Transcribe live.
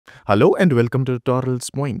Hello and welcome to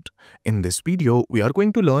Tutorials Point. In this video, we are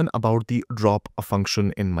going to learn about the drop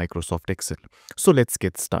function in Microsoft Excel. So let's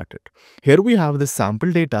get started. Here we have the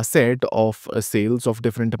sample data set of sales of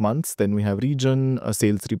different months. Then we have region, a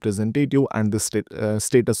sales representative, and the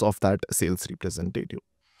status of that sales representative.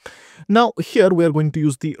 Now here we are going to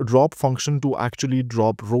use the drop function to actually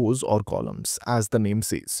drop rows or columns as the name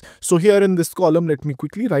says. So here in this column, let me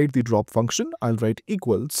quickly write the drop function. I'll write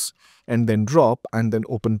equals and then drop and then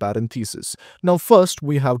open parenthesis. Now first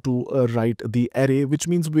we have to write the array, which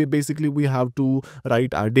means we have to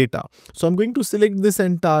write our data. So I'm going to select this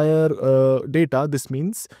entire data. This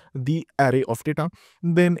means the array of data,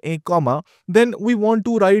 then a comma. Then we want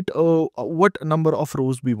to write what number of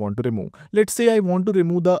rows we want to remove. Let's say I want to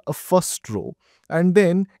remove the first row, and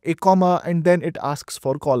then a comma, and then it asks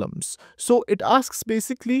for columns. So it asks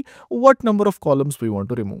basically what number of columns we want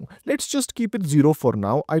to remove. Let's just keep it 0 for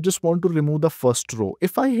now. I just want to remove the first row.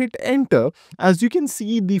 If I hit enter, as you can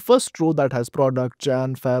see, the first row that has product,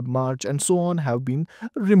 Jan, Feb, March, and so on have been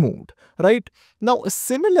removed, right? Now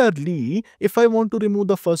similarly, if I want to remove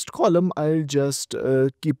the first column, I'll just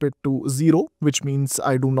keep it to 0, which means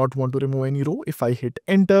I do not want to remove any row. If I hit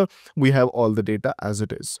enter, we have all the data as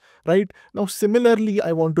it is, right? Now similarly,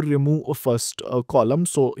 I want to remove a first column.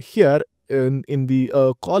 So here in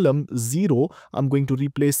the column 0, I'm going to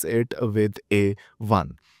replace it with a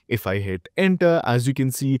 1. If I hit enter, as you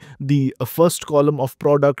can see, the first column of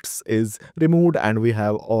products is removed and we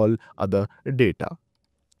have all other data.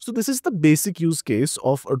 So this is the basic use case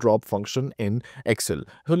of a drop function in Excel.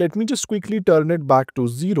 So let me just quickly turn it back to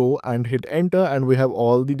 0 and hit enter, and we have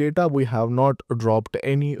all the data. We have not dropped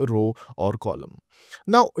any row or column.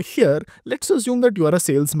 Now here, let's assume that you are a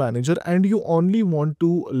sales manager and you only want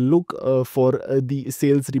to look for the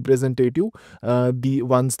sales representative, the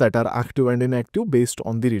ones that are active and inactive based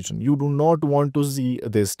on the region. You do not want to see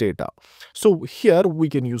this data. So here we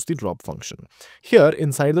can use the drop function. Here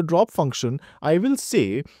inside the drop function, I will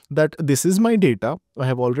say that this is my data. I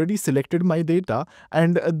have already selected my data,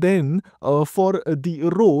 and then for the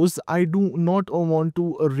rows, I do not want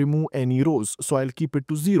to remove any rows. So I'll keep it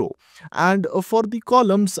to 0. And for the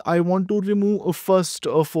columns, I want to remove first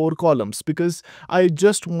 4 columns because I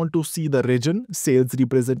just want to see the region, sales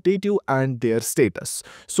representative, and their status.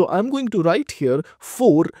 So I'm going to write here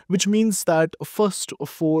 4, which means that first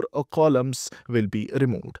 4 columns will be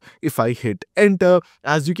removed. If I hit enter,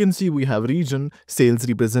 as you can see, we have region, sales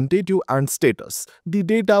representative, and status. The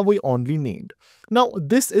data we only need. Now,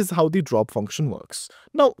 this is how the drop function works.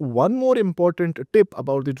 Now, one more important tip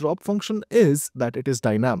about the drop function is that it is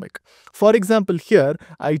dynamic. For example, here,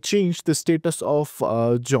 I changed the status of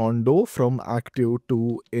John Doe from active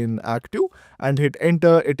to inactive and hit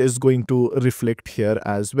enter. It is going to reflect here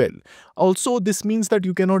as well. Also, this means that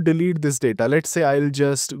you cannot delete this data. Let's say I'll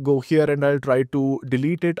just go here and I'll try to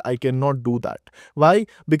delete it. I cannot do that. Why?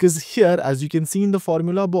 Because here, as you can see in the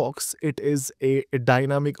formula box, it is a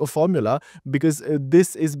dynamic formula because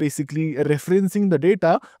this is basically referencing the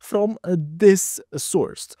data from this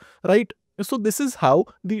source, right? So this is how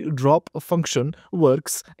the drop function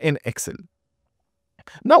works in Excel.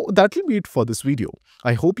 Now that will be it for this video.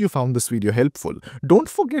 I hope you found this video helpful. Don't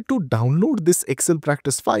forget to download this Excel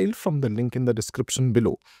practice file from the link in the description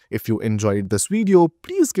below. If you enjoyed this video,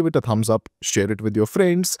 please give it a thumbs up, share it with your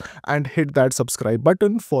friends, and hit that subscribe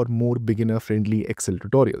button for more beginner-friendly Excel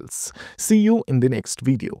tutorials. See you in the next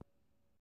video.